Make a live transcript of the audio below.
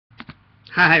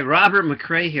Hi, Robert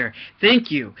McCrae here.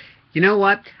 Thank you. You know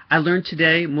what? I learned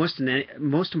today, most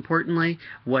importantly,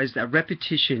 was that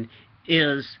repetition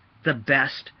is the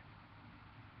best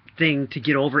thing to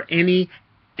get over any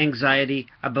anxiety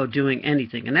about doing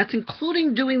anything. And that's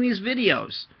including doing these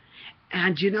videos.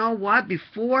 And you know what?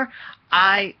 Before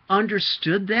I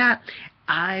understood that,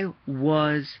 I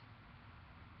was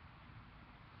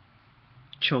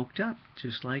choked up,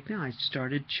 just like now. I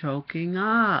started choking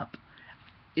up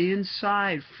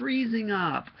inside, freezing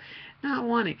up, not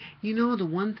wanting. You know, the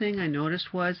one thing I noticed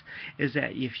is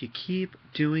that if you keep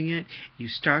doing it, you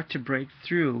start to break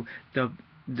through the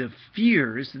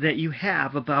fears that you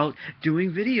have about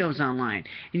doing videos online.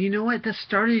 And you know what? That's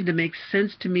starting to make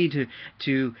sense to me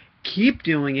to keep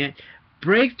doing it,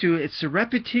 break through. It's a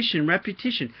repetition,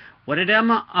 repetition. What did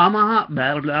Omaha,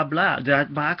 blah, blah, blah,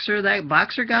 that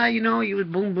boxer guy, you know, he was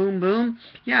boom, boom, boom.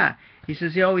 Yeah, he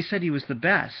says he always said he was the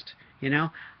best, you know.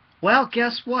 Well,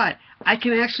 guess what? I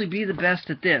can actually be the best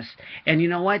at this. And you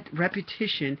know what?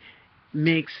 Repetition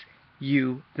makes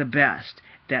you the best.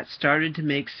 That started to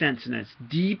make sense, and it's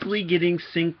deeply getting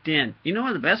synced in. You know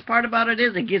what the best part about it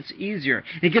is? It gets easier.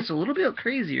 It gets a little bit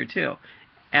crazier, too,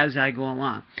 as I go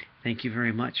along. Thank you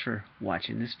very much for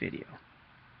watching this video.